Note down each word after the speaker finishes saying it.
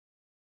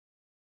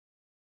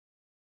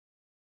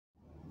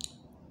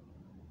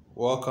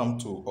Welcome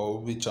to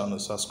RouterBoard channel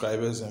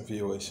subscribers and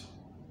viewers.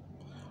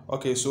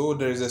 Okay, so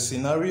there is a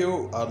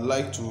scenario I'd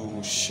like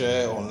to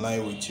share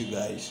online with you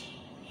guys.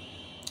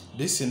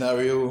 This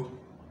scenario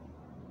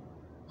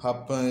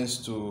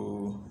happens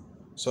to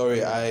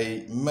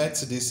I met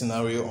this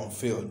scenario on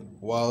field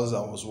whilst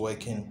I was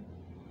working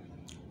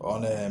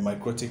on a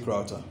Mikrotik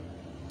router.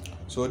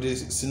 So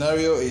this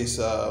scenario is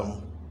I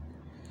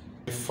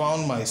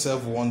found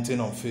myself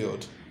wanting on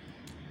field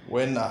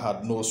when I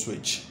had no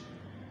switch.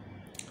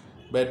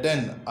 But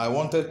then I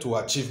wanted to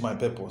achieve my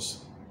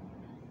purpose,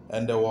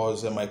 and there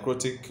was a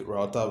Mikrotik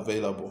router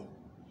available.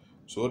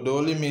 So the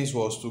only means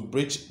was to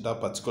bridge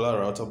that particular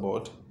router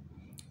board,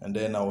 and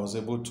then I was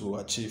able to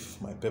achieve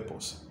my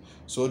purpose.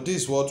 So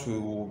this is what we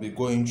will be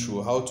going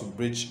through: how to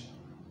bridge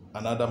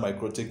another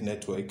Mikrotik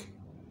network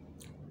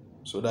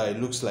so that it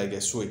looks like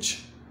a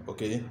switch.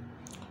 Okay,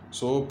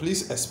 so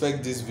please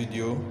expect this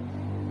video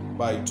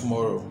by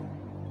tomorrow.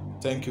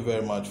 Thank you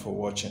very much for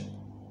watching.